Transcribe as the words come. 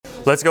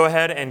Let's go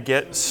ahead and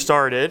get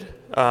started.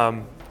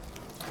 We're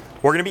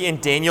going to be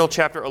in Daniel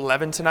chapter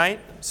 11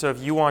 tonight, so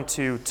if you want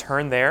to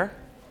turn there.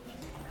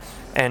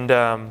 And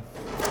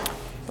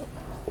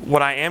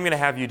what I am going to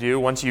have you do,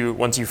 once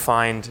you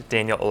find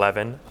Daniel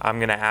 11, I'm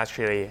going to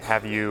actually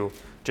have you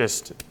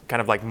just kind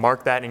of like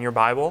mark that in your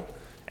Bible,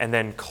 and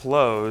then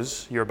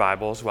close your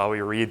Bibles while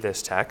we read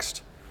this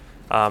text.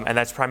 And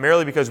that's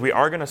primarily because we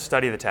are going to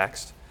study the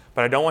text,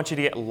 but I don't want you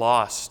to get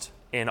lost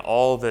in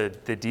all the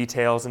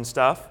details and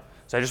stuff.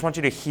 So I just want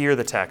you to hear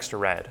the text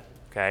read,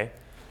 okay?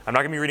 I'm not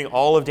going to be reading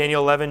all of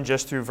Daniel 11,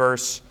 just through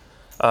verse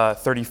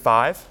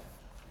 35.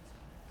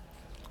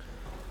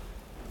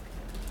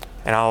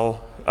 And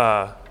I'll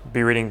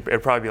be reading,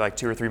 it'll probably be like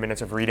 2 or 3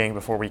 minutes of reading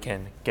before we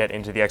can get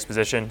into the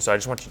exposition. So I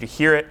just want you to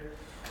hear it.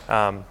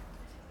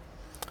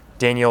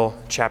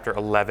 Daniel chapter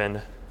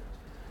 11,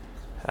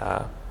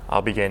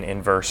 I'll begin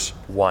in verse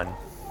 1.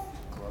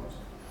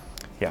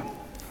 Yeah.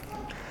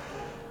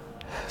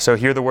 So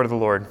hear the word of the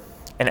Lord.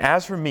 And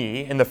as for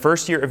me, in the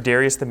first year of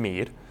Darius the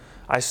Mede,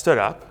 I stood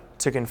up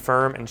to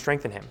confirm and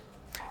strengthen him.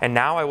 And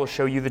now I will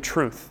show you the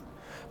truth.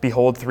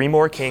 Behold, 3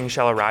 more kings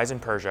shall arise in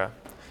Persia,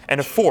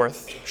 and a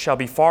 4th shall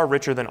be far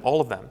richer than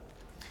all of them.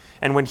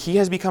 And when he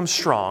has become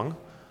strong,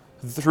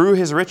 through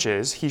his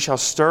riches he shall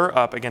stir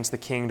up against the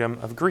kingdom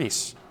of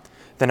Greece.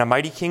 Then a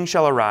mighty king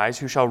shall arise,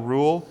 who shall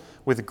rule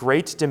with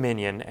great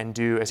dominion and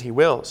do as he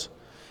wills.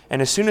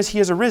 And as soon as he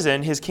has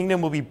arisen, his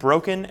kingdom will be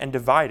broken and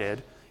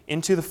divided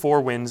into the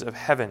 4 winds of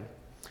heaven,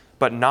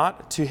 but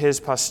not to his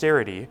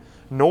posterity,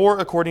 nor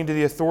according to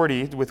the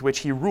authority with which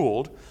he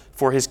ruled,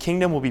 for his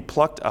kingdom will be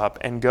plucked up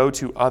and go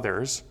to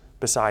others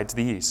besides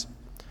these.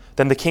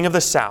 Then the king of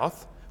the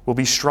south will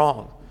be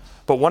strong,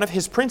 but one of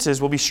his princes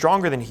will be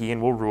stronger than he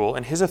and will rule,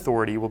 and his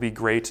authority will be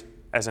great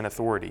as an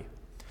authority.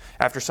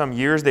 After some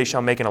years they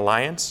shall make an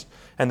alliance,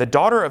 and the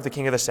daughter of the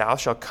king of the south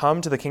shall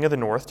come to the king of the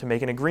north to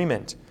make an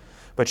agreement.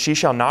 But she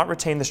shall not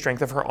retain the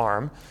strength of her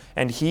arm,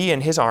 and he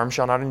and his arm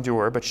shall not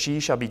endure, but she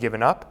shall be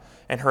given up,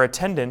 and her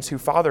attendants who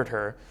fathered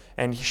her,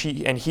 and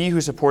he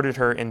who supported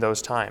her in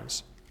those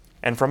times.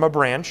 And from a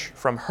branch,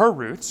 from her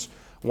roots,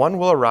 one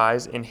will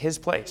arise in his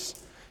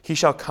place. He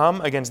shall come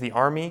against the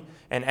army,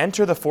 and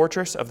enter the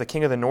fortress of the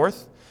king of the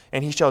north,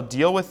 and he shall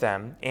deal with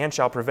them, and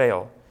shall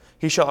prevail.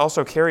 He shall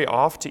also carry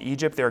off to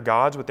Egypt their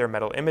gods with their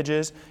metal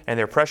images, and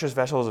their precious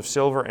vessels of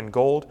silver and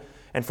gold,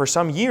 and for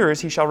some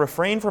years he shall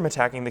refrain from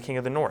attacking the king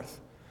of the north.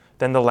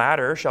 Then the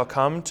latter shall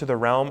come to the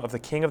realm of the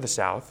king of the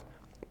south,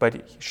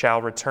 but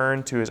shall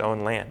return to his own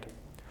land.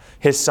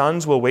 His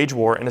sons will wage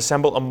war and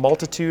assemble a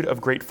multitude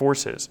of great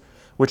forces,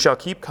 which shall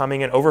keep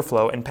coming and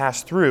overflow and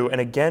pass through, and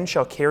again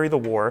shall carry the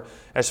war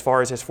as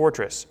far as his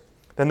fortress.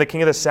 Then the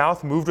king of the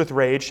south, moved with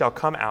rage, shall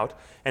come out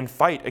and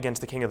fight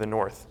against the king of the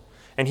north.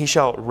 And he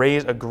shall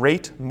raise a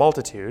great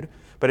multitude,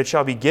 but it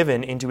shall be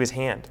given into his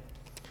hand.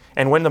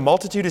 And when the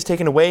multitude is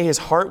taken away, his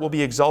heart will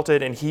be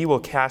exalted, and he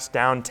will cast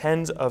down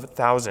tens of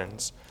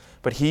thousands,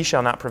 but he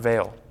shall not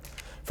prevail.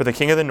 For the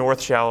king of the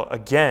north shall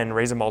again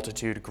raise a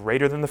multitude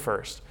greater than the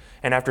first,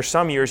 and after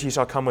some years he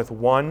shall come with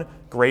one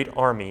great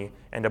army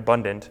and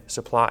abundant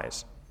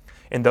supplies.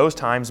 In those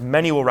times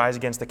many will rise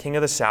against the king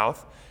of the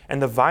south,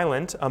 and the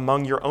violent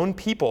among your own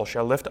people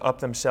shall lift up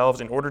themselves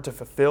in order to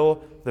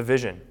fulfill the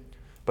vision,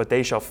 but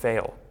they shall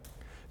fail.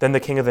 Then the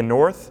king of the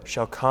north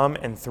shall come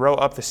and throw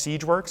up the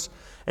siege works,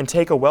 and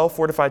take a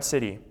well-fortified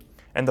city,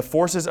 and the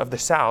forces of the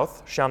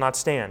south shall not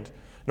stand,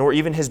 nor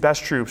even his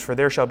best troops, for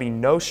there shall be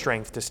no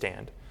strength to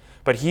stand.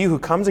 But he who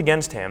comes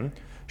against him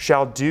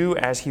shall do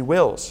as he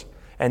wills,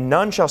 and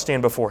none shall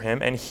stand before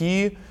him, and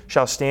he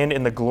shall stand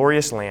in the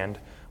glorious land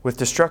with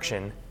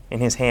destruction in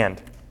his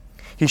hand.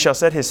 He shall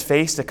set his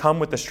face to come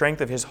with the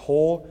strength of his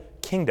whole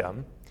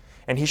kingdom,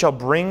 and he shall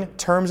bring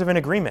terms of an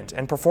agreement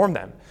and perform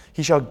them.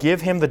 He shall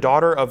give him the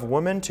daughter of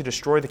woman to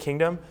destroy the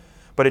kingdom,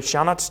 but it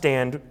shall not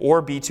stand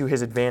or be to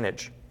his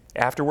advantage.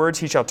 Afterwards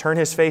he shall turn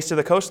his face to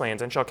the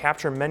coastlands and shall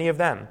capture many of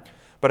them,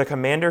 but a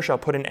commander shall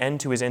put an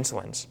end to his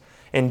insolence.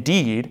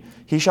 Indeed,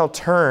 he shall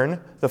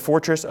turn the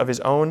fortress of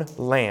his own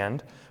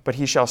land, but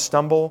he shall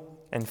stumble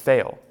and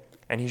fail,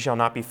 and he shall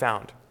not be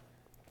found.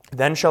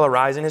 Then shall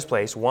arise in his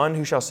place one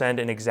who shall send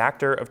an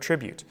exactor of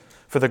tribute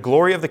for the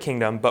glory of the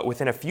kingdom, but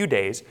within a few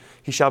days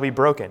he shall be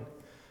broken,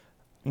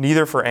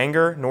 neither for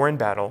anger nor in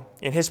battle.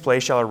 In his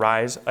place shall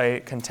arise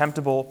a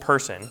contemptible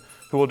person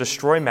who will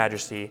destroy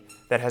majesty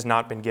that has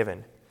not been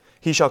given.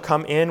 He shall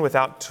come in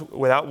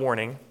without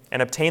warning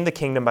and obtain the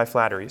kingdom by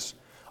flatteries.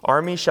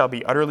 Armies shall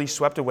be utterly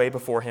swept away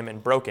before him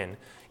and broken,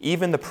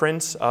 even the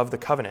prince of the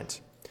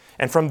covenant.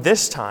 And from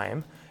this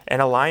time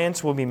an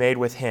alliance will be made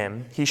with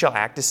him. He shall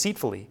act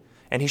deceitfully,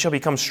 and he shall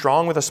become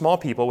strong with a small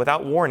people.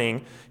 Without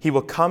warning, he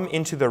will come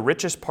into the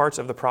richest parts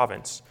of the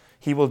province.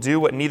 He will do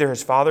what neither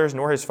his fathers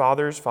nor his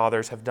fathers'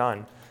 fathers have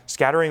done,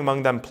 scattering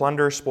among them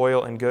plunder,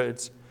 spoil, and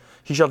goods.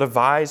 He shall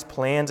devise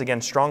plans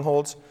against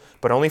strongholds,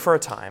 but only for a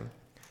time.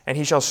 And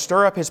he shall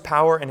stir up his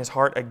power and his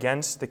heart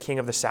against the king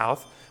of the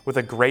south with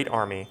a great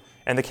army.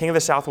 And the king of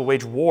the south will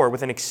wage war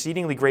with an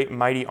exceedingly great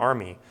mighty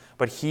army,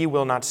 but he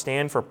will not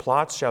stand, for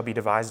plots shall be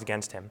devised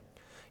against him.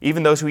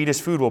 Even those who eat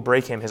his food will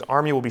break him. His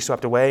army will be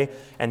swept away,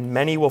 and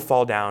many will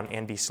fall down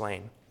and be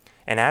slain.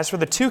 And as for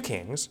the two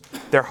kings,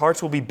 their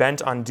hearts will be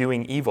bent on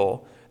doing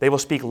evil. They will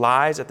speak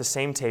lies at the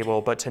same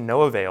table, but to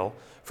no avail,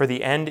 for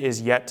the end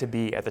is yet to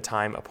be at the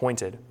time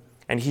appointed.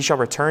 And he shall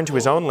return to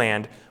his own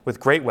land with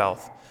great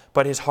wealth,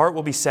 but his heart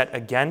will be set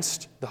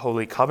against the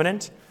holy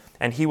covenant,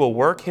 and he will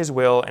work his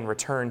will and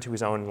return to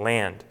his own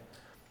land.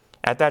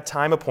 At that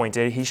time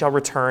appointed, he shall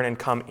return and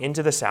come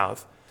into the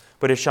south,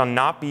 but it shall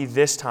not be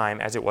this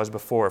time as it was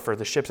before, for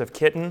the ships of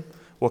Kittim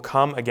will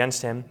come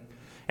against him,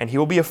 and he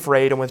will be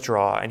afraid and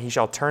withdraw, and he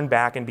shall turn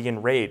back and be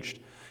enraged,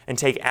 and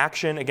take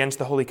action against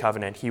the holy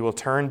covenant. He will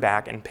turn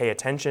back and pay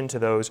attention to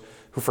those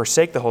who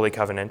forsake the holy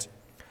covenant.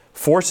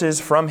 Forces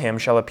from him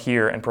shall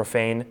appear and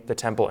profane the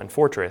temple and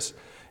fortress,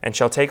 and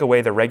shall take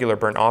away the regular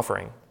burnt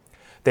offering.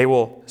 They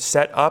will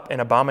set up an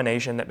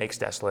abomination that makes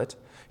desolate.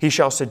 He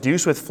shall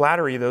seduce with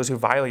flattery those who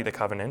violate the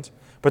covenant,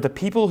 but the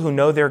people who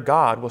know their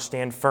God will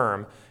stand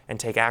firm and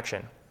take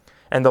action.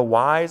 And the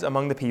wise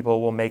among the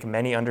people will make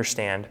many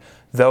understand,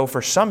 though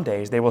for some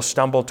days they will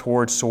stumble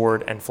toward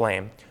sword and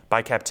flame,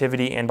 by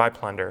captivity and by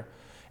plunder.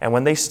 And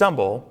when they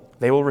stumble,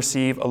 they will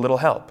receive a little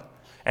help.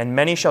 And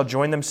many shall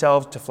join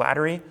themselves to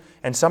flattery,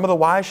 and some of the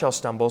wise shall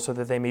stumble, so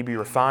that they may be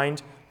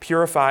refined,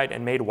 purified,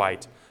 and made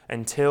white,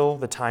 until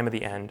the time of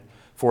the end,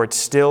 for it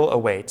still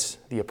awaits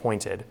the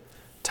appointed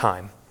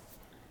time.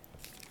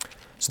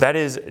 So that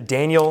is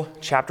Daniel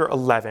chapter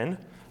 11,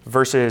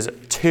 verses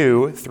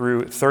 2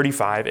 through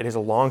 35. It is a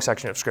long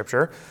section of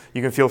Scripture.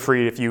 You can feel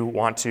free, if you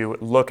want to,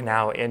 look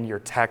now in your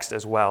text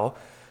as well.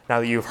 Now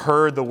that you've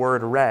heard the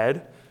word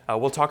read,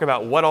 we'll talk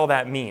about what all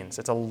that means.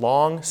 It's a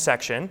long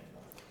section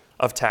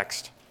of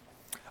text.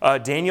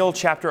 Daniel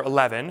chapter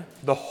 11,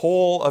 the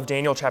whole of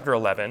Daniel chapter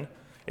 11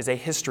 is a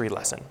history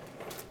lesson.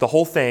 The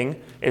whole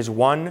thing is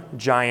one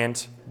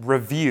giant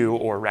review,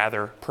 or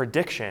rather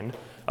prediction,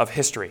 of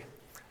history.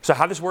 So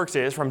how this works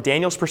is, from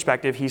Daniel's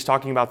perspective, he's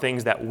talking about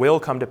things that will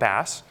come to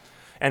pass.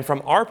 And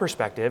from our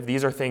perspective,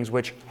 these are things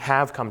which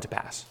have come to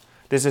pass.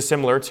 This is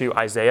similar to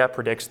Isaiah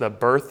predicts the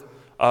birth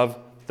of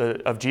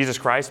Jesus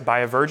Christ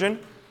by a virgin.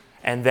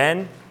 And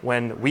then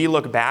when we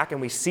look back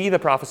and we see the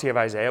prophecy of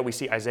Isaiah, we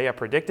see Isaiah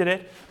predicted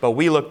it, but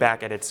we look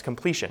back at its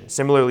completion.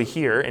 Similarly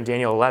here in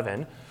Daniel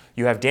 11,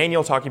 you have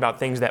Daniel talking about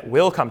things that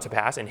will come to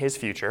pass in his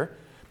future,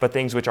 but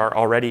things which are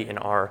already in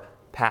our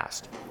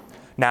past.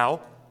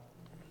 Now,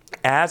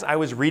 as I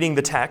was reading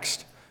the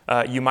text,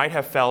 you might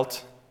have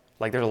felt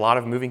like there's a lot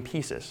of moving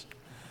pieces.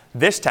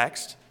 This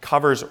text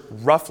covers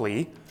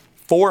roughly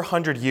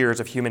 400 years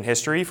of human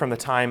history from the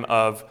time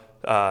of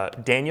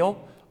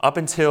Daniel up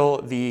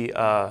until the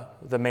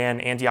man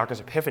Antiochus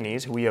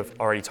Epiphanes, who we have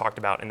already talked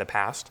about in the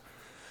past.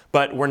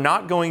 But we're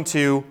not going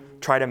to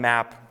try to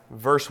map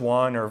verse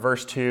 1 or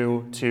verse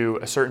 2 to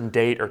a certain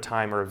date or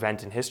time or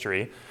event in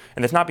history.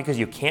 And it's not because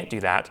you can't do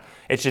that.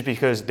 It's just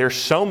because there's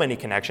so many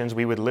connections,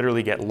 we would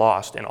literally get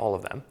lost in all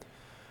of them.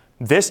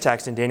 This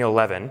text in Daniel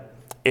 11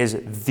 is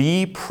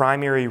the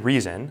primary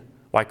reason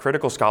why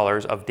critical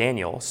scholars of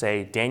Daniel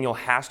say Daniel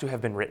has to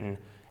have been written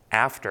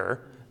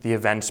after the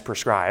events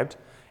prescribed.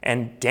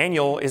 And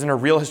Daniel isn't a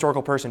real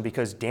historical person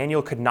because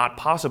Daniel could not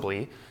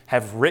possibly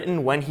have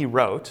written when he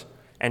wrote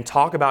and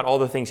talk about all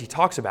the things he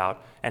talks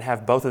about and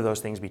have both of those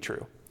things be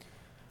true.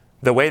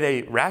 The way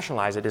they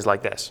rationalize it is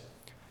like this.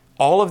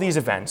 All of these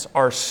events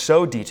are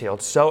so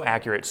detailed, so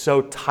accurate,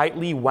 so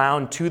tightly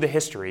wound to the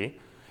history,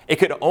 it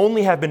could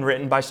only have been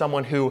written by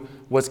someone who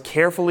was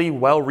carefully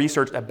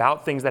well-researched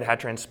about things that had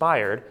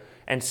transpired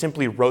and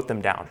simply wrote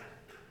them down.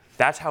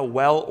 That's how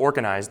well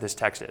organized this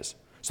text is.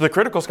 So the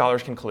critical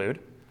scholars conclude,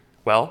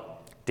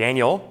 well,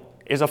 Daniel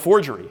is a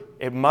forgery.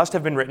 It must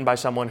have been written by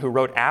someone who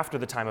wrote after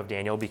the time of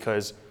Daniel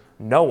because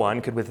no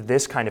one could with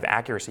this kind of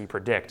accuracy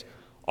predict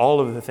all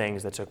of the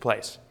things that took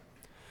place.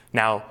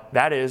 Now,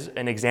 that is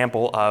an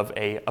example of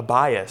a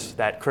bias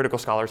that critical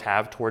scholars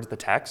have towards the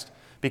text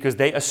because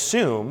they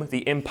assume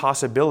the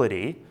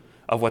impossibility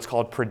of what's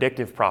called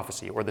predictive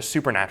prophecy or the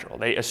supernatural.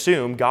 They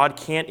assume God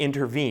can't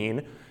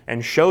intervene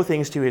and show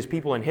things to his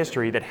people in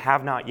history that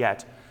have not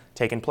yet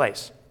taken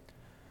place.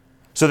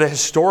 So the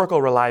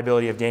historical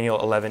reliability of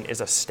Daniel 11 is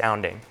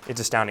astounding.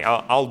 It's astounding.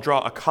 I'll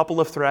draw a couple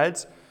of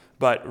threads,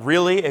 but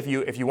really, if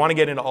you want to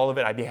get into all of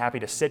it, I'd be happy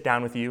to sit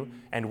down with you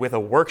and with a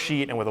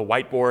worksheet and with a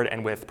whiteboard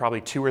and with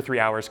probably 2 or 3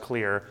 hours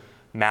clear,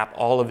 map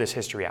all of this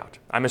history out.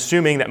 I'm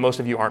assuming that most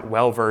of you aren't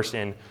well versed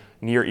in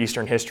Near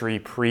Eastern history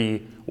the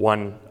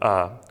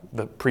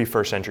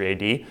pre-1st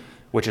century AD,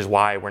 which is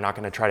why we're not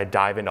going to try to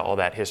dive into all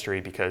that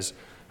history because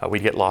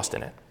we'd get lost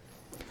in it.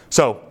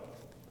 So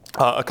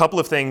a couple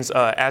of things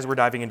as we're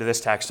diving into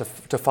this text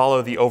to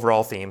follow the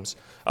overall themes.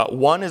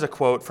 One is a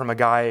quote from a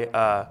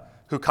guy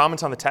who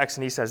comments on the text,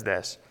 and he says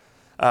this.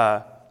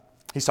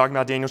 He's talking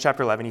about Daniel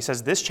chapter 11. He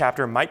says, this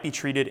chapter might be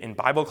treated in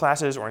Bible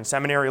classes or in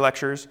seminary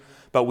lectures,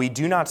 but we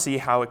do not see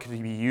how it could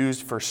be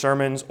used for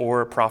sermons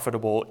or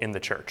profitable in the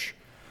church.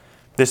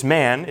 This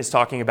man is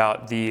talking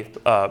about the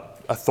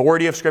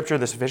authority of Scripture,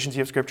 the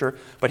sufficiency of Scripture,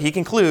 but he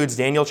concludes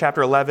Daniel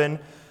chapter 11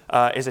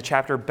 is a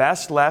chapter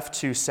best left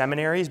to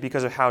seminaries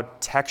because of how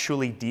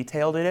textually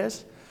detailed it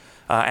is.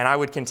 And I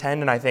would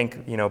contend, and I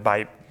think,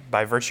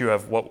 by virtue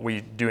of what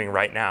we're doing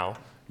right now,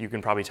 you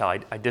can probably tell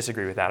I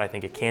disagree with that. I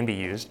think it can be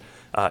used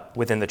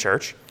within the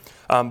church.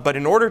 But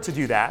in order to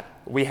do that,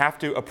 we have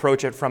to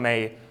approach it from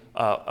a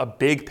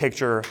big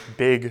picture,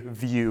 big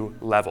view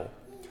level.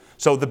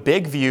 So the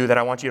big view that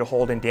I want you to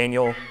hold in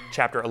Daniel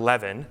chapter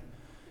 11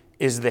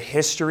 is the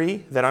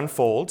history that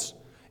unfolds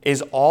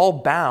is all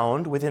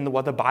bound within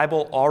what the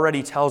Bible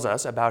already tells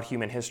us about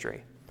human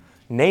history.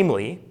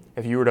 Namely,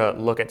 if you were to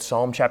look at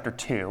Psalm chapter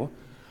 2,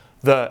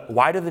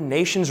 why do the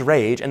nations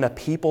rage and the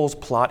peoples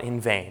plot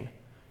in vain?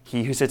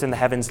 He who sits in the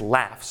heavens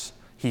laughs.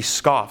 He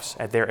scoffs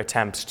at their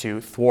attempts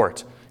to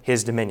thwart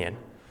his dominion.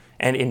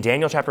 And in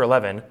Daniel chapter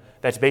 11,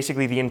 that's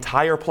basically the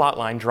entire plot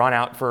line drawn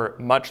out for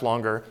much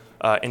longer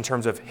in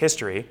terms of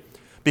history.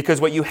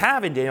 Because what you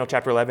have in Daniel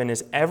chapter 11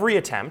 is every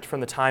attempt from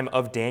the time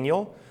of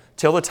Daniel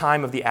till the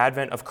time of the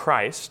advent of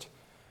Christ,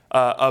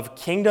 of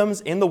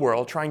kingdoms in the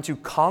world trying to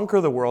conquer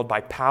the world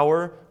by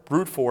power,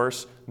 brute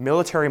force,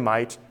 military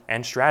might,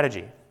 and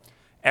strategy.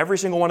 Every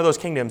single one of those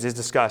kingdoms is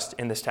discussed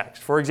in this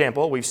text. For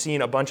example, we've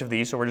seen a bunch of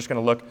these, so we're just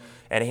going to look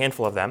at a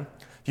handful of them.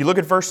 If you look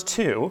at verse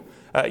 2,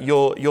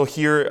 you'll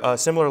hear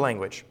similar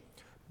language.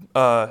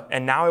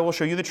 And now I will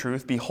show you the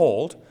truth.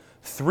 Behold,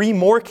 3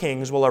 more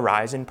kings will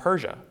arise in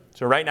Persia.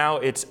 So right now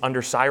it's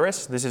under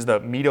Cyrus. This is the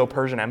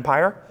Medo-Persian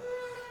Empire.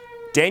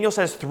 Daniel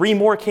says 3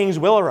 more kings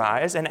will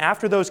arise, and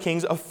after those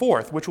kings, a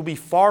 4th, which will be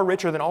far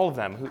richer than all of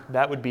them.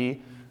 That would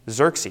be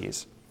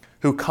Xerxes,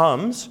 who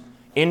comes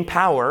in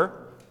power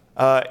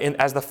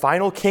as the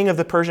final king of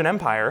the Persian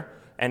Empire.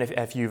 And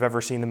if you've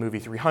ever seen the movie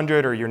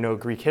 300 or you know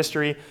Greek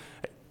history,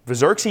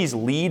 Xerxes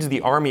leads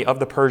the army of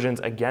the Persians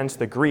against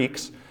the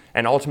Greeks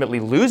and ultimately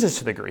loses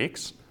to the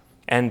Greeks,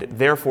 and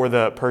therefore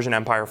the Persian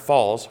Empire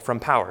falls from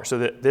power. So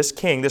that this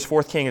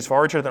 4th king is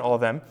far richer than all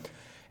of them,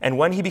 and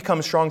when he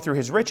becomes strong through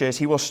his riches,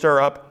 he will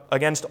stir up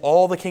against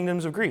all the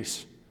kingdoms of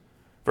Greece.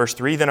 Verse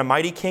 3, then a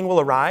mighty king will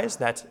arise,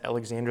 that's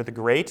Alexander the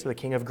Great, the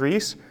king of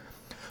Greece,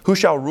 who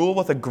shall rule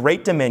with a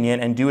great dominion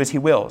and do as he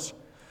wills.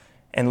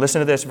 And listen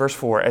to this, verse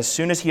 4, as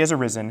soon as he has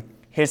arisen,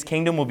 his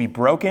kingdom will be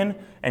broken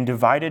and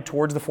divided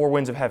towards the 4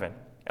 winds of heaven.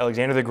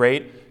 Alexander the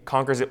Great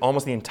conquers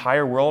almost the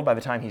entire world by the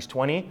time he's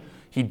 20.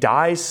 He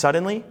dies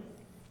suddenly,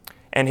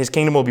 and his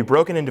kingdom will be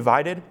broken and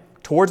divided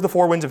towards the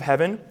 4 winds of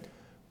heaven,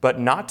 but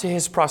not to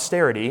his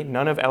posterity.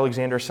 None of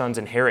Alexander's sons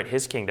inherit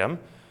his kingdom.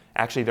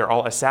 Actually, they're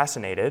all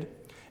assassinated.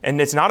 And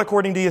it's not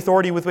according to the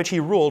authority with which he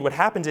ruled. What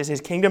happens is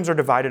his kingdoms are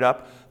divided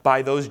up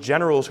by those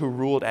generals who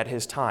ruled at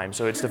his time.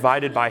 So it's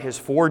divided by his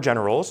 4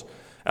 generals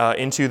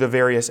into the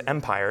various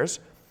empires.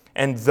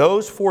 And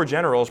those 4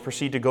 generals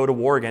proceed to go to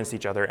war against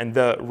each other. And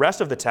the rest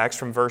of the text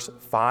from verse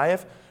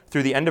 5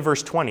 through the end of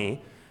verse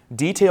 20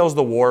 details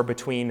the war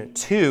between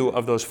 2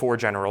 of those 4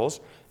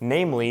 generals,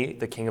 namely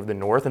the king of the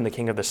north and the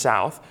king of the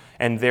south,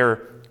 and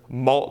their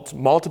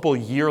multiple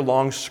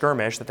year-long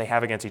skirmish that they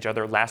have against each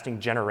other, lasting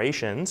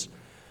generations.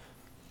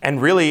 And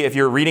really, if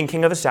you're reading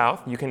King of the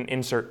South, you can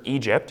insert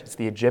Egypt. It's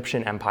the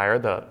Egyptian empire,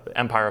 the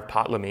empire of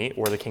Ptolemy,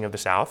 or the king of the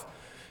south.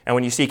 And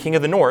when you see King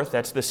of the North,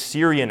 that's the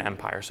Syrian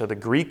Empire. So the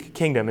Greek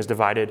kingdom is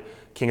divided,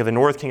 King of the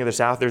North, King of the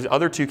South. There's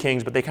other 2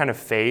 kings, but they kind of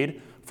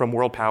fade from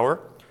world power.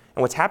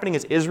 And what's happening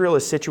is Israel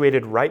is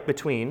situated right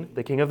between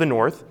the King of the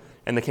North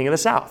and the King of the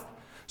South.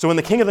 So when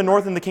the King of the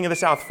North and the King of the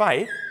South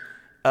fight,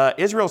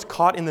 Israel's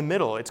caught in the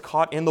middle. It's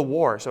caught in the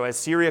war. So as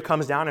Syria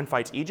comes down and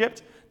fights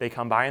Egypt, they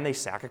come by and they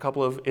sack a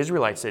couple of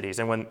Israelite cities.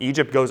 And when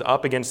Egypt goes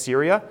up against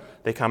Syria,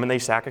 they come and they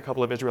sack a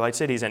couple of Israelite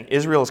cities. And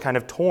Israel is kind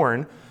of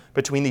torn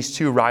between these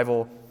 2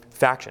 rival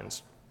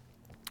factions.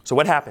 So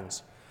what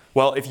happens?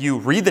 Well, if you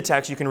read the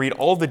text, you can read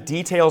all the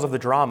details of the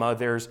drama.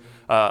 There's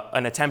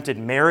an attempted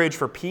marriage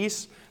for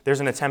peace. There's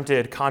an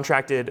attempted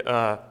contracted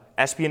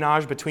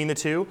espionage between the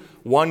 2.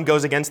 One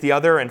goes against the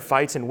other and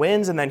fights and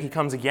wins, and then he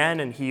comes again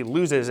and he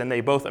loses, and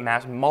they both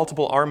amass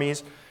multiple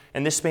armies.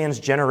 And this spans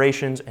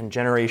generations and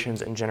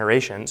generations and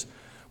generations.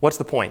 What's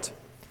the point?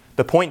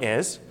 The point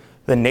is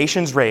the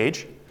nations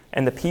rage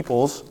and the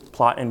peoples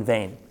plot in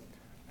vain.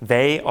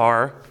 They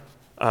are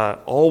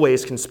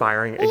always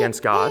conspiring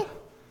against God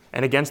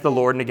and against the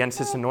Lord and against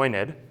his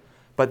anointed,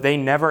 but they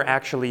never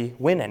actually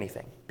win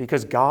anything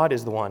because God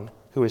is the one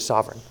who is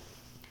sovereign.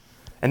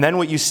 And then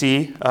what you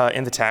see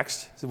in the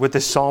text with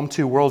this Psalm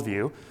 2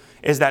 worldview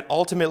is that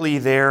ultimately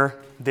their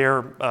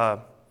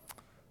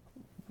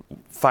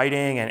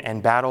fighting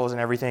and battles and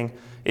everything,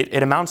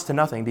 it amounts to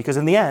nothing because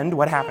in the end,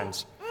 what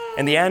happens?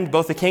 In the end,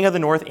 both the king of the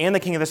north and the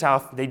king of the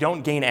south, they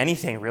don't gain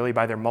anything really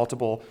by their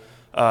multiple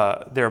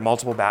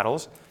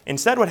battles.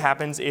 Instead, what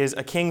happens is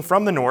a king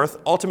from the north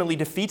ultimately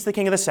defeats the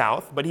king of the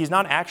south, but he's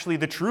not actually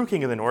the true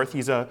king of the north.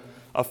 He's a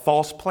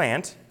false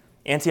plant,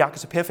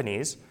 Antiochus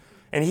Epiphanes,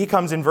 and he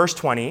comes in verse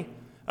 20,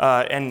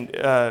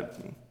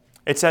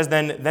 it says,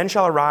 then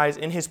shall arise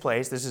in his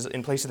place, this is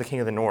in place of the king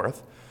of the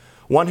north,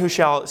 one who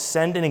shall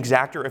send an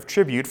exactor of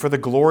tribute for the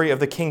glory of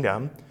the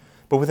kingdom,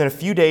 but within a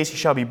few days he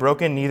shall be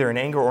broken, neither in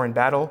anger or in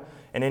battle,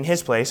 and in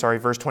his place,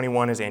 verse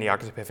 21 is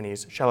Antiochus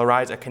Epiphanes, shall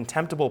arise a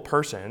contemptible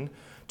person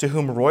to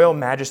whom royal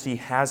majesty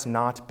has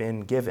not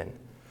been given.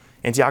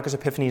 Antiochus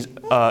Epiphanes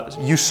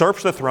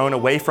usurps the throne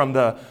away from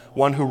the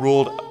one who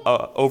ruled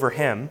over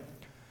him,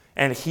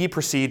 and he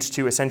proceeds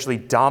to essentially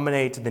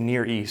dominate the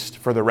Near East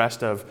for the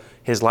rest of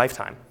his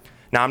lifetime.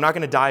 Now, I'm not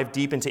going to dive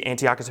deep into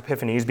Antiochus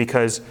Epiphanes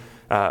because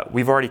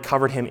we've already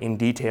covered him in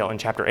detail in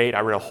chapter 8. I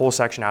read a whole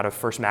section out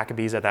of 1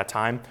 Maccabees at that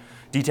time,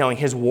 detailing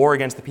his war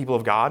against the people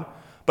of God.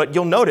 But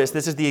you'll notice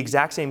this is the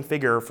exact same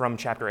figure from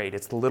chapter 8.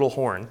 It's the little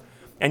horn.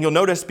 And you'll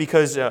notice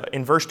because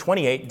in verse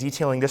 28,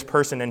 detailing this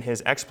person and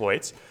his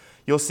exploits,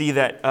 you'll see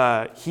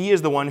that he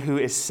is the one who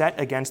is set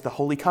against the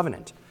Holy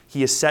Covenant.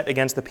 He is set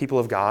against the people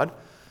of God.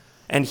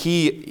 And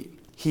he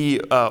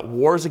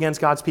wars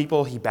against God's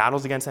people. He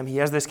battles against them. He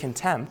has this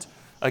contempt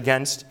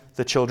against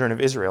the children of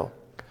Israel.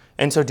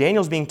 And so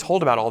Daniel's being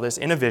told about all this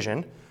in a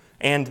vision.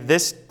 And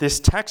this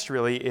text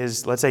really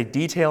is, let's say,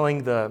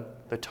 detailing the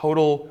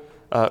total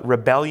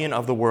rebellion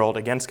of the world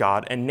against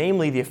God, and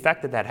namely the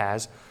effect that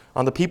has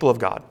on the people of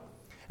God.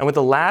 And with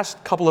the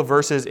last couple of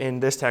verses in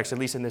this text, at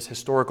least in this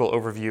historical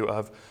overview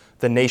of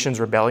the nations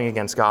rebelling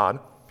against God,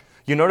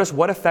 you notice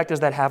what effect does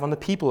that have on the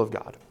people of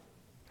God.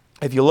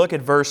 If you look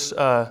at verse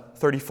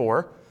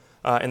 34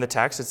 in the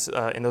text, it's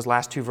in those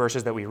last two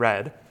verses that we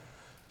read,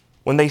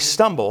 when they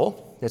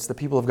stumble, it's the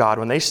people of God,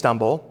 when they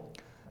stumble,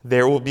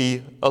 there will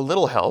be a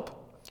little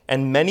help,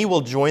 and many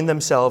will join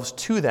themselves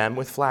to them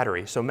with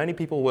flattery. So many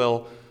people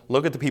will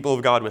look at the people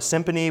of God with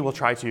sympathy, will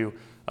try to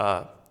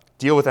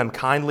deal with them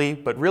kindly,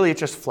 but really it's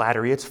just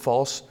flattery, it's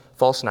false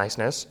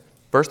niceness.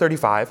 Verse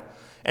 35,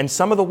 and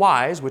some of the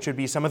wise, which would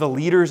be some of the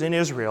leaders in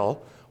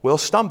Israel, will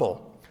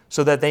stumble,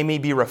 so that they may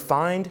be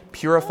refined,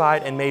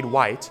 purified, and made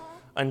white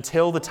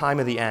until the time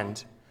of the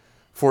end.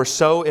 For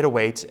so it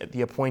awaits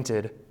the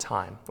appointed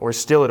time, or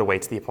still it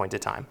awaits the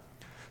appointed time.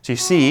 So you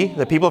see,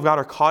 the people of God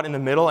are caught in the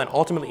middle, and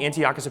ultimately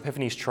Antiochus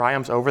Epiphanes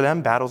triumphs over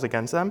them, battles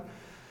against them,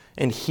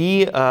 and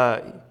he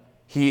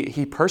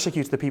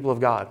persecutes the people of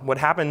God. What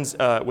happens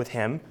with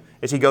him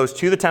is he goes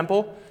to the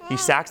temple, he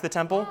sacks the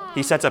temple,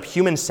 he sets up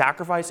human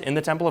sacrifice in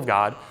the temple of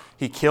God,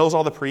 he kills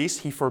all the priests,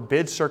 he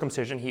forbids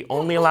circumcision, he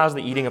only allows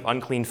the eating of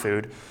unclean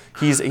food.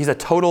 He's a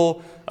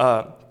total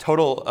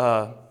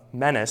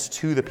menace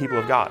to the people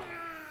of God.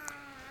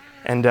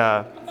 And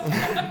I'm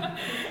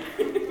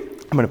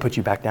going to put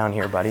you back down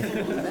here, buddy.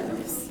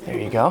 There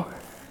you go.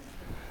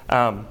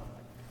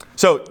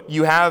 So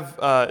you have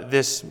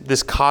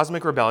this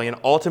cosmic rebellion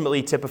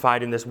ultimately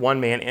typified in this one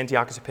man,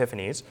 Antiochus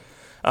Epiphanes.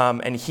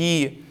 And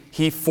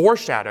he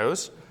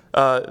foreshadows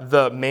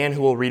the man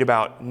who we'll read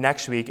about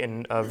next week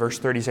in verse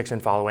 36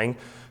 and following,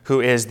 who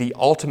is the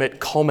ultimate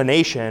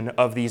culmination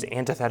of these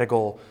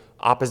antithetical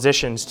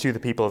oppositions to the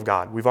people of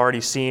God. We've already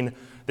seen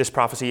this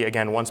prophecy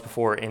again once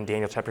before in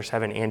Daniel chapter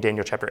 7 and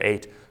Daniel chapter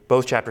 8.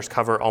 Both chapters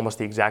cover almost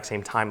the exact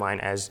same timeline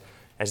as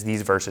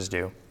these verses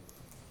do.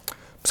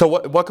 So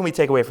what can we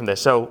take away from this?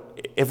 So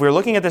if we're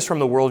looking at this from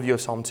the worldview of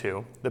Psalm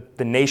 2,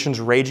 the nations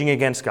raging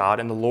against God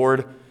and the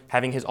Lord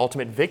having his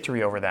ultimate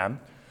victory over them,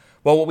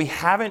 well, what we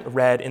haven't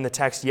read in the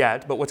text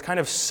yet, but what's kind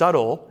of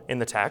subtle in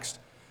the text,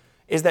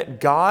 is that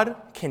God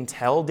can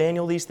tell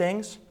Daniel these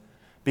things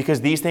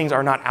because these things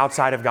are not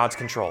outside of God's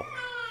control.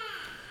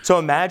 So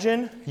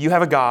imagine you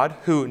have a God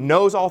who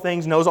knows all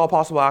things, knows all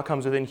possible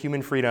outcomes within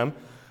human freedom.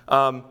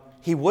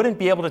 He wouldn't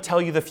be able to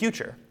tell you the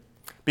future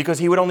because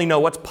he would only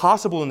know what's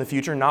possible in the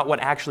future, not what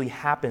actually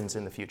happens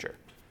in the future.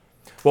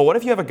 Well, what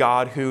if you have a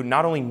God who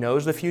not only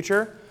knows the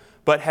future,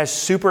 but has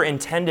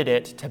superintended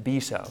it to be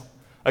so?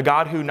 A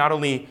God who not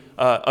only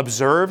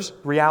observes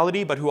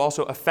reality, but who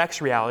also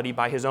affects reality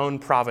by his own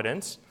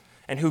providence,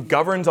 and who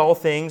governs all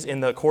things in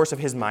the course of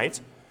his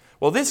might.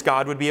 Well, this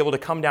God would be able to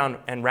come down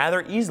and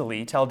rather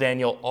easily tell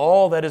Daniel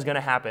all that is going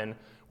to happen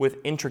with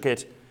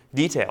intricate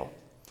detail.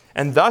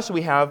 And thus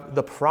we have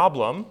the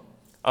problem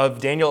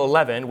of Daniel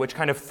 11, which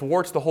kind of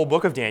thwarts the whole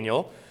book of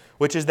Daniel,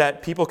 which is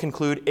that people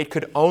conclude it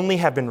could only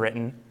have been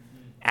written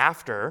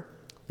after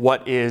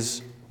what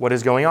is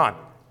going on.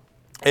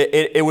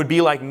 It would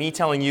be like me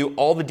telling you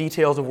all the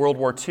details of World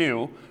War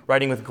II,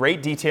 writing with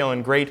great detail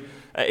and great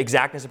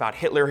exactness about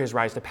Hitler, his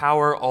rise to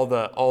power, all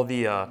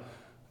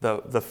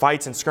the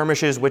fights and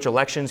skirmishes, which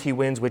elections he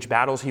wins, which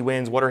battles he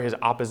wins, what are his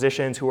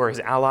oppositions, who are his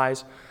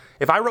allies.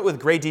 If I wrote with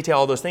great detail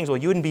all those things, well,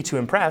 you wouldn't be too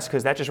impressed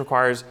because that just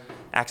requires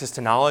access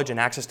to knowledge and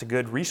access to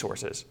good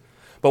resources.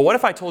 But what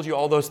if I told you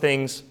all those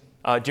things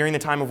during the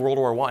time of World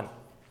War I,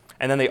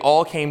 and then they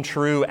all came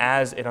true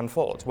as it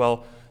unfolds?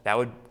 Well, that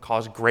would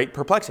cause great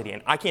perplexity.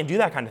 And I can't do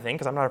that kind of thing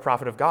because I'm not a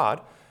prophet of God.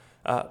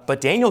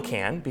 But Daniel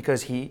can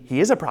because he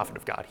is a prophet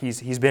of God.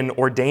 He's been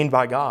ordained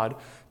by God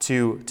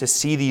to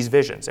see these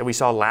visions. And we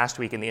saw last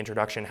week in the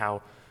introduction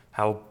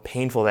how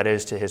painful that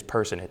is to his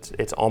person.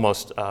 It's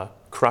almost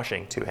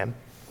crushing to him.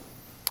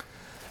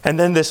 And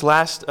then this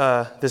last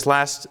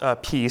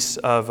piece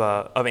of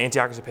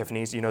Antiochus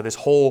Epiphanes, this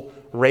whole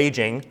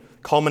raging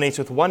culminates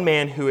with one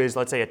man who is,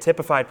 let's say, a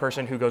typified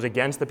person who goes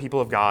against the people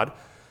of God.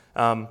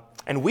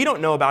 And we don't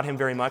know about him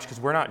very much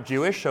because we're not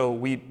Jewish, so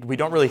we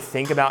don't really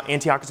think about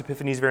Antiochus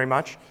Epiphanes very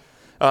much.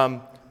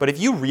 But if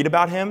you read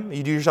about him,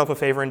 you do yourself a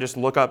favor and just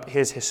look up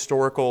his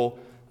historical,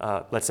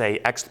 let's say,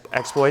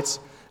 exploits.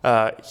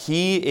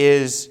 He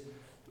is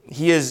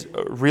he is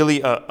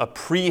really a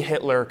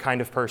pre-Hitler kind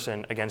of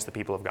person against the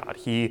people of God.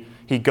 He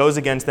goes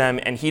against them,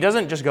 and he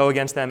doesn't just go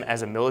against them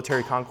as a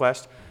military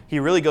conquest. He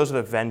really goes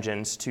with a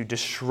vengeance to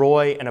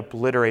destroy and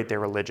obliterate their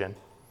religion.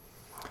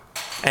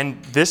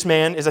 And this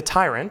man is a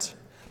tyrant,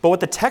 but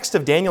what the text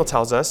of Daniel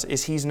tells us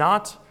is he's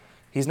not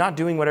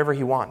doing whatever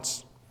he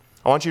wants.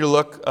 I want you to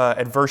look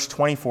at verse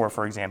 24,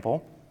 for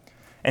example,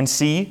 and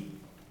see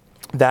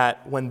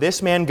that when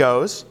this man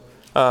goes,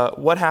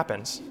 what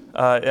happens?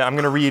 I'm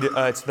going to read,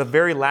 it's the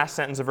very last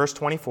sentence of verse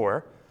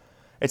 24.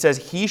 It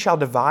says, "He shall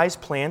devise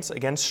plans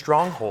against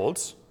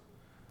strongholds,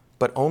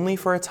 but only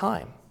for a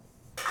time."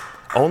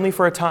 Only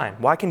for a time.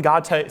 Why can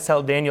God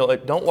tell Daniel,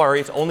 don't worry,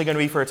 it's only going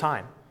to be for a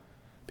time?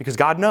 Because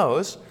God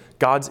knows,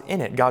 God's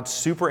in it. God's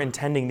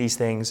superintending these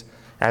things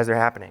as they're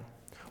happening.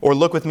 Or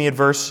look with me at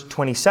verse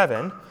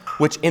 27,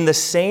 which in the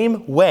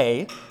same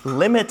way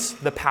limits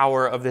the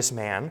power of this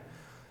man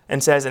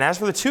and says, "And as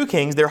for the two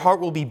kings, their heart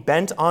will be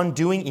bent on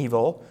doing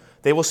evil.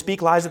 They will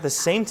speak lies at the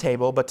same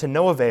table, but to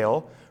no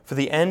avail, for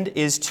the end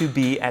is to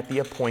be at the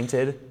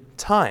appointed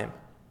time."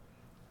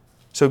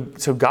 So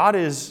God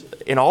is,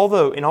 in all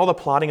the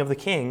plotting of the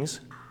kings,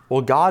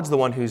 well, God's the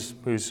one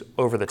who's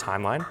over the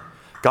timeline.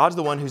 God's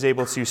the one who's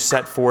able to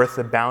set forth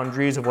the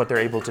boundaries of what they're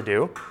able to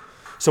do.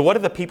 So what do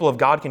the people of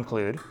God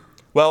conclude?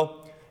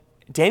 Well,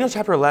 Daniel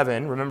chapter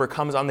 11, remember,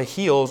 comes on the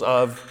heels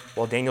of,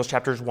 Daniel's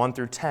chapters 1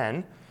 through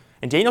 10.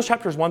 And Daniel's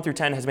chapters 1 through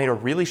 10 has made a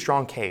really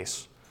strong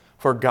case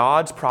for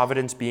God's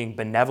providence being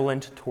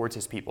benevolent towards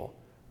his people.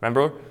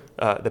 Remember,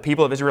 the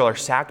people of Israel are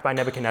sacked by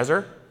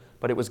Nebuchadnezzar,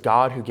 but it was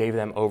God who gave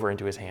them over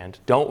into his hand.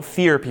 Don't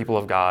fear, people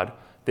of God.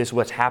 This is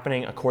what's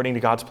happening according to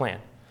God's plan.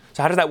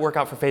 So how does that work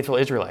out for faithful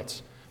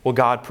Israelites? Well,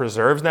 God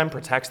preserves them,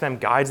 protects them,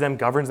 guides them,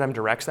 governs them,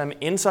 directs them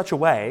in such a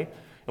way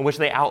in which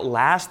they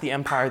outlast the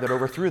empire that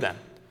overthrew them.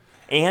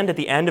 And at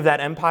the end of that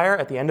empire,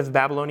 at the end of the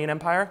Babylonian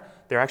Empire,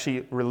 they're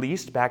actually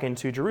released back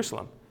into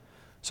Jerusalem.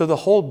 So the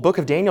whole book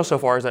of Daniel so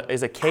far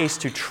is a case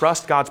to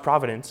trust God's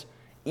providence,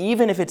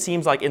 even if it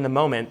seems like in the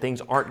moment things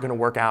aren't going to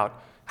work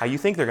out how you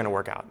think they're going to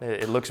work out.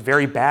 It looks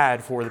very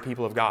bad for the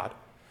people of God.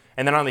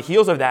 And then on the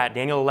heels of that,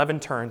 Daniel 11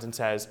 turns and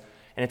says,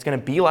 and it's going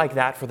to be like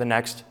that for the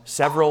next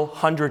several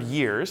hundred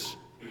years.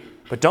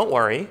 But don't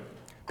worry,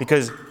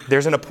 because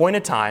there's an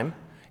appointed time.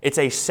 It's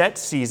a set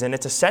season.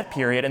 It's a set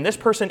period. And this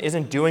person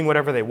isn't doing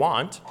whatever they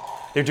want.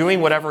 They're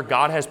doing whatever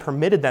God has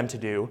permitted them to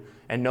do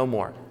and no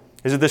more.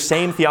 This is the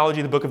same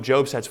theology the book of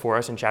Job sets for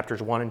us in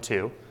chapters 1 and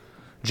 2.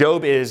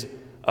 Job is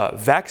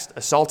vexed,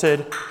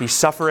 assaulted, he's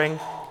suffering.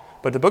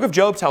 But the book of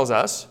Job tells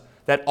us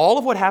that all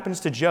of what happens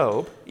to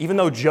Job, even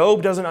though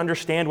Job doesn't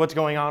understand what's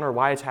going on or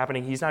why it's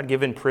happening, he's not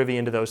given privy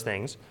into those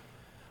things.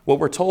 What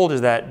we're told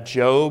is that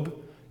Job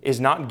is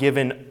not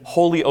given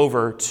wholly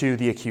over to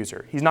the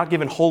accuser. He's not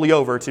given wholly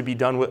over to be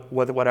done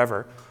with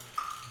whatever.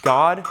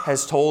 God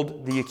has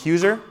told the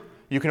accuser,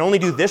 you can only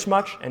do this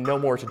much and no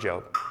more to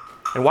Job.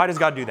 And why does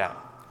God do that?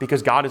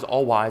 Because God is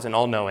all-wise and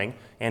all-knowing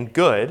and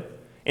good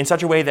in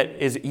such a way that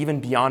is even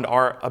beyond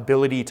our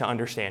ability to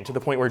understand, to the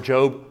point where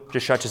Job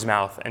just shuts his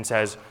mouth and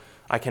says,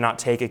 I cannot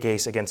take a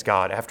case against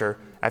God after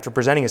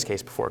presenting his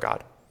case before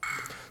God.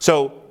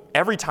 So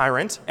every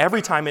tyrant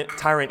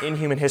in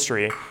human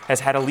history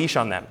has had a leash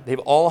on them. They've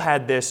all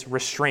had this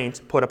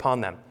restraint put upon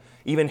them.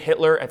 Even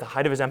Hitler, at the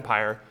height of his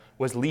empire,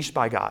 was leashed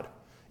by God.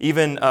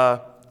 Even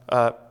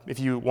if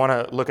you want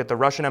to look at the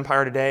Russian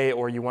Empire today,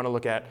 or you want to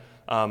look at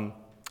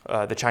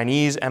the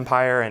Chinese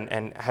Empire,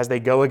 and as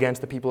they go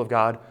against the people of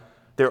God,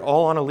 they're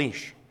all on a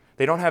leash.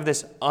 They don't have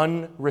this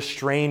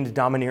unrestrained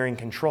domineering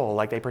control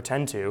like they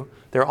pretend to.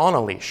 They're on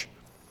a leash.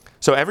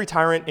 So every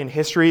tyrant in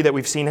history that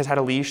we've seen has had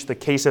a leash. The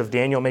case of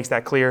Daniel makes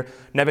that clear.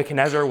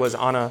 Nebuchadnezzar was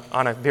on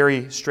a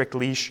very strict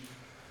leash.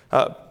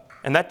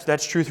 And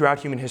that's true throughout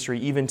human history,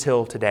 even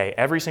till today.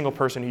 Every single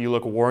person who you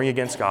look warring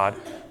against God,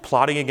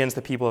 plotting against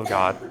the people of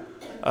God,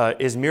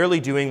 is merely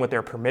doing what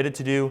they're permitted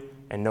to do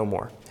and no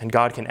more. And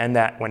God can end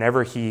that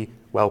whenever he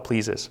well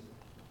pleases.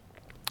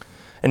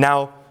 And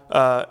now,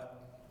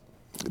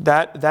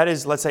 that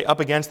is, let's say, up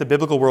against the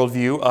biblical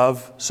worldview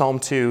of Psalm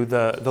 2,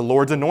 the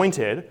Lord's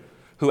anointed,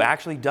 who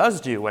actually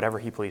does do whatever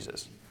he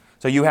pleases.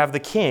 So you have the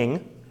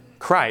king,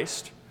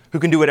 Christ, who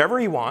can do whatever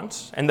he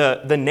wants, and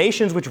the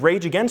nations which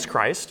rage against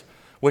Christ,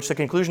 which the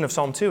conclusion of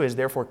Psalm 2 is,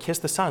 therefore kiss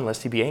the Son,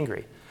 lest he be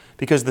angry.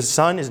 Because the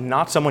Son is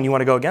not someone you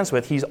want to go against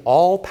with. He's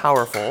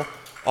all-powerful,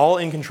 all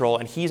in control,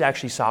 and he's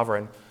actually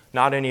sovereign,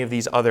 not any of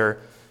these other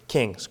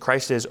kings.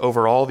 Christ is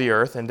over all the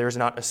earth, and there's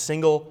not a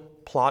single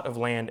plot of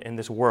land in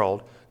this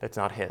world that's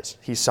not his.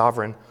 He's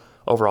sovereign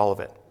over all of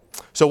it.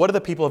 So what do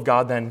the people of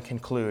God then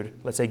conclude,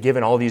 let's say,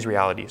 given all these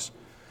realities?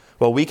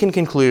 Well, we can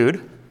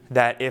conclude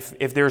that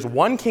if there's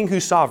one king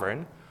who's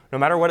sovereign, no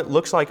matter what it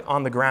looks like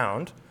on the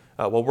ground,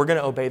 we're going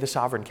to obey the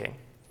sovereign king.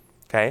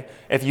 Okay?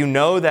 If you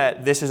know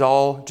that this is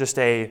all just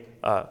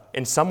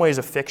in some ways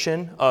a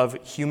fiction of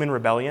human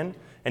rebellion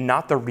and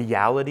not the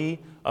reality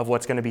of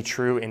what's going to be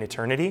true in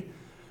eternity,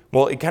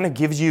 well, it kind of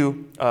gives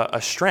you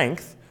a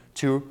strength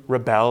to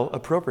rebel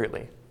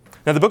appropriately.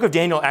 Now, the book of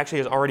Daniel actually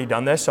has already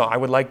done this, so I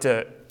would like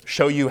to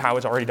show you how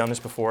it's already done this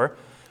before.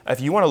 if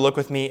you want to look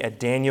with me at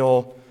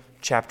Daniel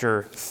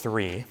chapter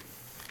 3,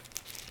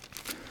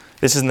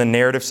 this is in the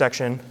narrative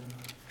section,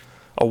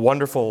 a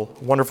wonderful,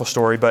 wonderful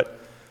story, but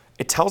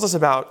it tells us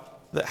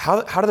about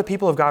how do the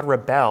people of God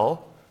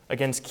rebel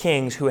against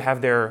kings who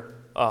have their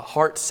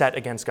heart set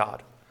against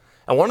God.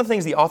 And one of the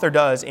things the author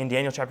does in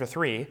Daniel chapter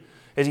 3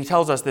 is he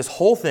tells us this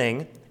whole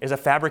thing is a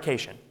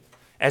fabrication.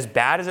 As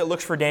bad as it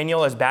looks for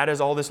Daniel, as bad as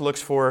all this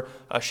looks for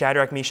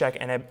Shadrach, Meshach,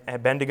 and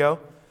Abednego,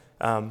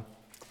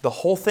 the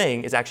whole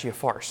thing is actually a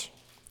farce.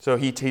 So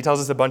he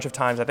tells us a bunch of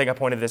times. I think I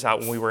pointed this out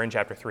when we were in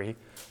chapter 3.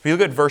 If you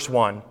look at verse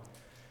 1,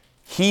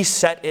 he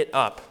set it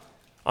up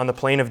on the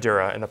plain of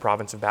Dura in the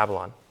province of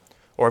Babylon.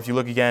 Or if you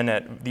look again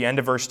at the end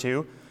of verse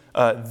 2,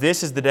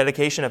 this is the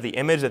dedication of the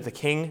image that the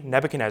king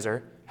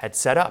Nebuchadnezzar had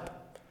set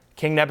up.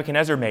 King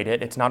Nebuchadnezzar made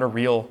it. It's not a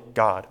real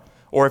God.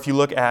 Or if you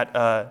look at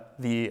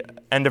the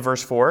end of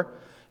verse 4,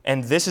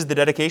 and this is the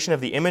dedication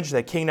of the image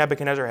that King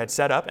Nebuchadnezzar had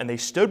set up, and they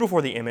stood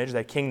before the image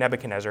that King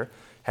Nebuchadnezzar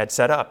had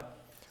set up.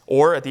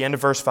 Or at the end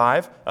of verse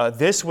 5,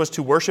 this was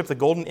to worship the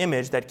golden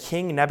image that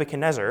King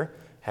Nebuchadnezzar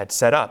had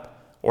set up.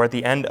 Or at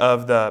the end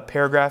of the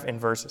paragraph in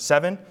verse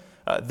 7,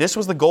 this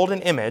was the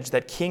golden image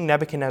that King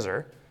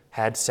Nebuchadnezzar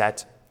had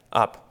set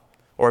up.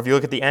 Or if you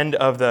look at the end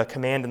of the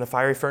command in the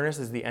fiery furnace,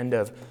 this is the end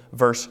of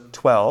verse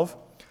 12.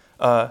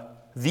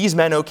 These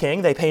men, O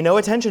king, they pay no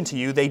attention to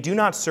you. They do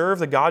not serve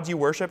the gods you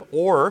worship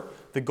or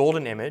the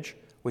golden image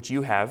which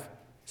you have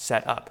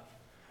set up.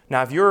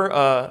 Now, if you're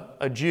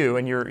a Jew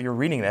and you're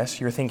reading this,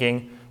 you're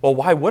thinking, well,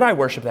 why would I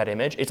worship that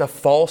image? It's a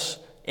false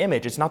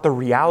image. It's not the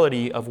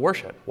reality of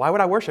worship. Why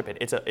would I worship it?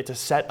 It's a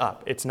set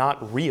up. It's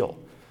not real.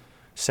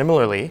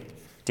 Similarly,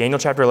 Daniel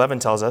chapter 11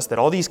 tells us that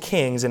all these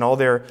kings and all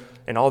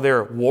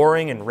their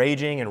warring and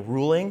raging and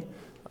ruling,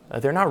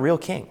 they're not real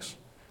kings.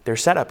 They're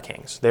set up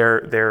kings.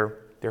 They're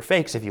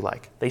fakes, if you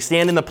like. They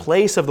stand in the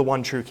place of the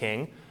one true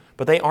king,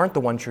 but they aren't the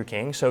one true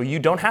king, so you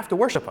don't have to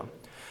worship them.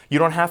 You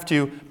don't have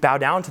to bow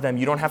down to them.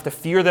 You don't have to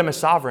fear them as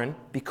sovereign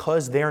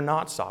because they're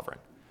not sovereign.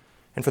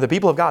 And for the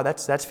people of God,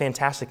 that's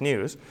fantastic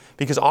news,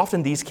 because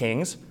often these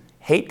kings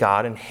hate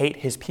God and hate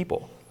his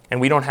people.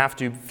 And we don't have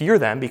to fear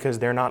them because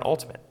they're not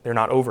ultimate. They're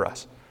not over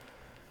us.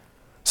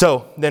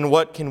 So then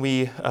what can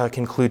we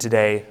conclude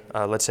today,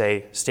 let's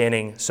say,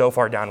 standing so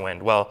far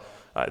downwind? Well,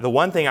 the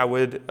one thing I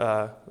would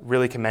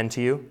really commend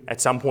to you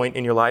at some point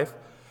in your life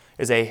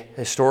is a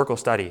historical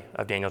study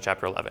of Daniel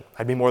chapter 11.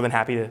 I'd be more than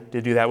happy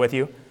to do that with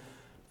you.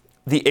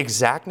 The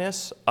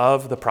exactness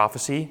of the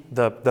prophecy,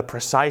 the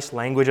precise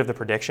language of the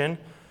prediction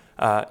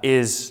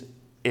is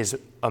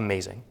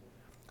amazing.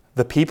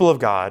 The people of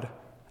God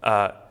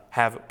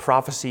have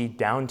prophecy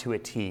down to a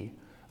T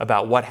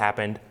about what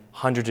happened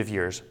hundreds of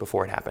years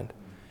before it happened.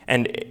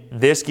 And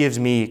this gives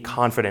me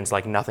confidence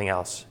like nothing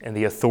else in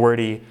the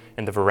authority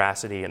and the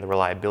veracity and the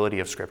reliability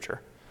of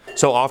Scripture.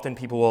 So often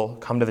people will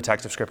come to the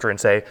text of Scripture and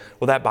say,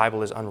 well, that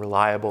Bible is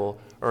unreliable,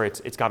 or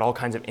it's got all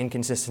kinds of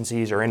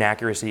inconsistencies or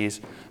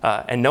inaccuracies.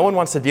 And no one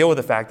wants to deal with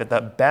the fact that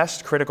the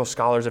best critical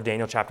scholars of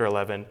Daniel chapter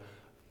 11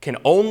 can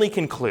only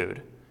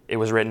conclude it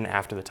was written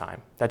after the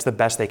time. That's the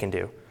best they can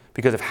do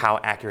because of how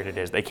accurate it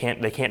is. They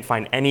can't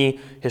find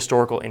any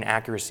historical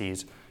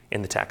inaccuracies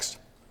in the text.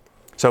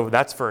 So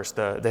that's first,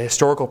 the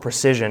historical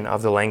precision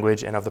of the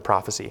language and of the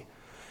prophecy.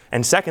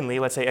 And secondly,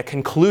 let's say a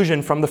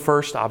conclusion from the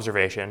first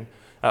observation,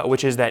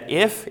 which is that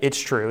if it's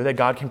true that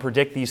God can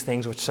predict these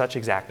things with such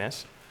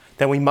exactness,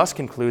 then we must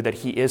conclude that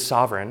he is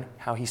sovereign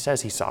how he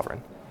says he's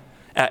sovereign.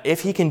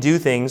 If he can do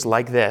things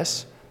like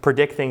this,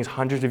 predict things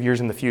hundreds of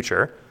years in the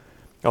future,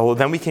 well,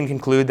 then we can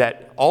conclude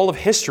that all of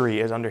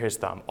history is under his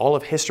thumb. All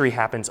of history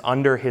happens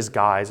under his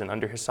guise and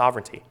under his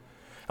sovereignty.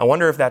 I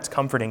wonder if that's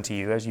comforting to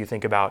you as you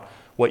think about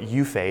what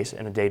you face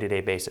on a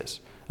day-to-day basis,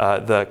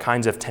 the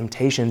kinds of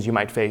temptations you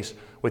might face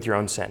with your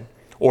own sin,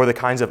 or the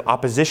kinds of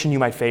opposition you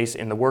might face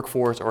in the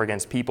workforce or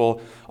against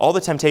people, all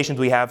the temptations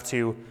we have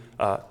to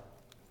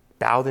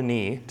bow the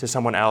knee to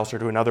someone else or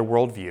to another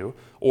worldview,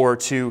 or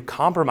to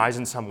compromise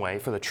in some way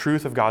for the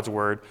truth of God's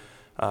word.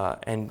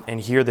 And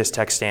here this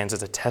text stands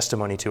as a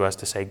testimony to us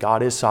to say,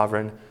 God is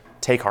sovereign.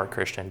 Take heart,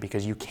 Christian,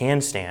 because you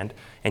can stand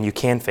and you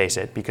can face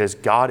it because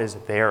God is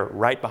there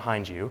right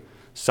behind you,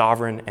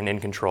 sovereign and in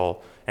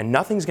control, and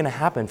nothing's going to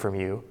happen from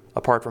you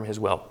apart from his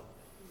will.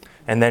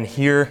 And then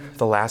here,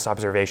 the last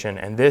observation,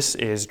 and this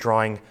is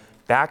drawing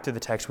back to the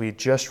text we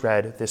just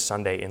read this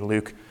Sunday in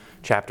Luke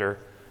chapter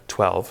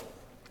 12.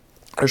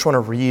 I just want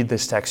to read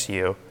this text to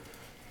you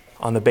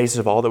on the basis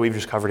of all that we've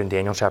just covered in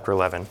Daniel chapter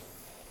 11.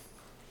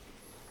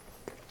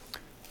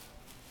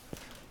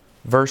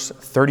 Verse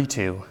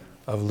 32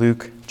 of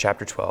Luke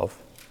chapter 12.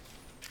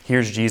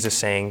 Here's Jesus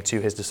saying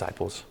to his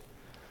disciples,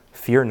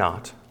 "Fear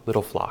not,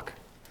 little flock,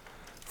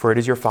 for it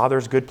is your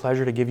Father's good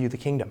pleasure to give you the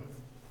kingdom.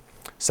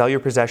 Sell your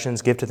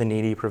possessions, give to the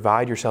needy,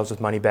 provide yourselves with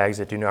money bags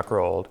that do not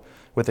grow old,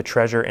 with a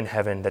treasure in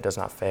heaven that does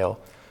not fail,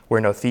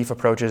 where no thief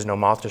approaches, no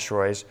moth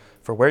destroys,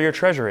 for where your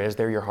treasure is,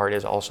 there your heart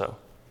is also."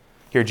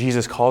 Here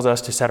Jesus calls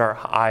us to set our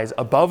eyes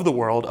above the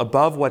world,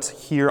 above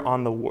what's here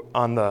on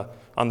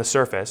the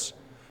surface,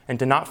 and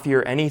to not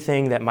fear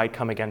anything that might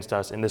come against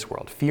us in this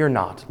world. Fear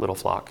not, little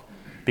flock.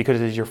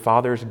 because it is your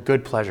Father's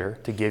good pleasure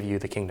to give you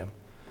the kingdom.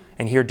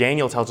 And here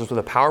Daniel tells us with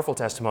a powerful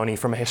testimony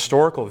from a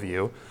historical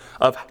view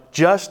of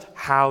just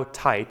how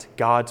tight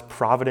God's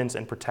providence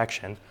and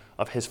protection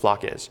of his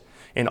flock is.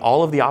 In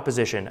all of the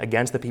opposition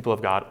against the people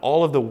of God,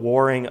 all of the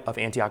warring of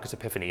Antiochus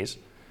Epiphanes,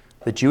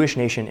 the Jewish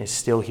nation is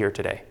still here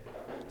today.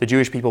 The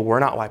Jewish people were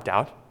not wiped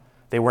out.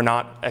 They were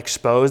not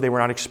exposed. They were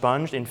not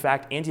expunged. In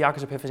fact,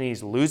 Antiochus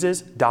Epiphanes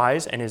loses,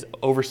 dies, and is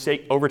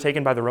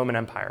overtaken by the Roman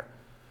Empire.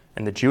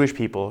 And the Jewish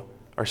people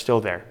are still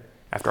there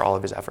after all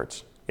of his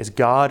efforts. Is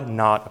God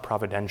not a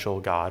providential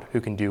God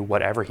who can do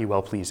whatever he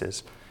well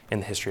pleases in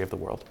the history of the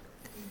world?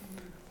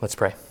 Let's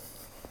pray.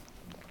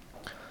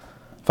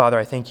 Father,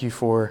 I thank you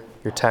for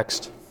your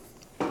text.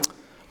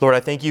 Lord, I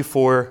thank you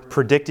for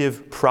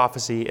predictive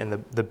prophecy and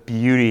the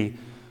beauty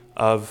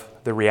of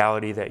the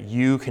reality that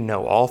you can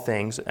know all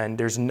things, and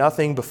there's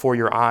nothing before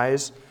your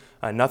eyes,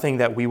 nothing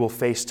that we will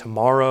face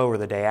tomorrow or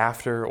the day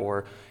after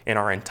or in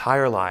our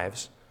entire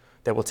lives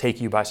that will take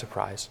you by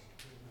surprise.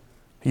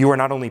 You are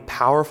not only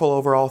powerful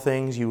over all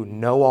things, you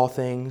know all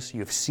things,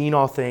 you've seen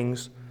all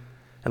things.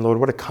 And Lord,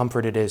 what a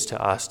comfort it is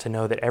to us to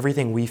know that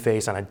everything we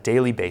face on a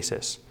daily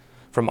basis,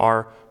 from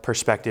our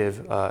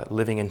perspective,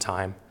 living in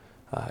time,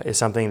 is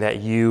something that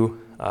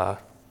you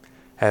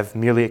have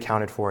merely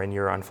accounted for in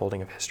your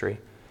unfolding of history.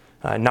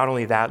 Not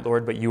only that,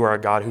 Lord, but you are a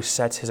God who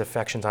sets his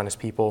affections on his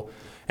people.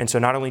 And so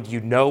not only do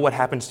you know what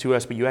happens to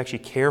us, but you actually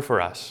care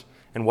for us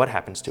and what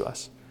happens to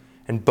us.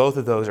 And both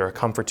of those are a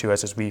comfort to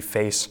us as we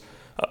face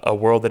a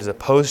world that is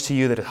opposed to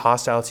you, that is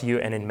hostile to you,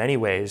 and in many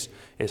ways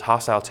is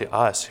hostile to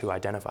us who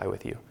identify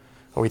with you.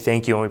 And we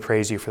thank you and we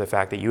praise you for the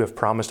fact that you have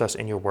promised us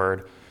in your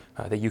word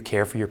that you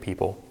care for your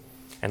people.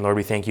 And Lord,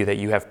 we thank you that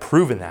you have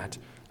proven that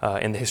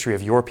in the history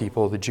of your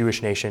people, the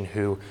Jewish nation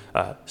who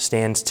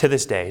stands to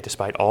this day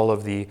despite all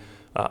of the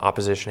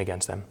opposition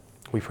against them.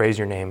 We praise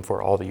your name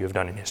for all that you have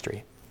done in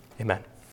history. Amen.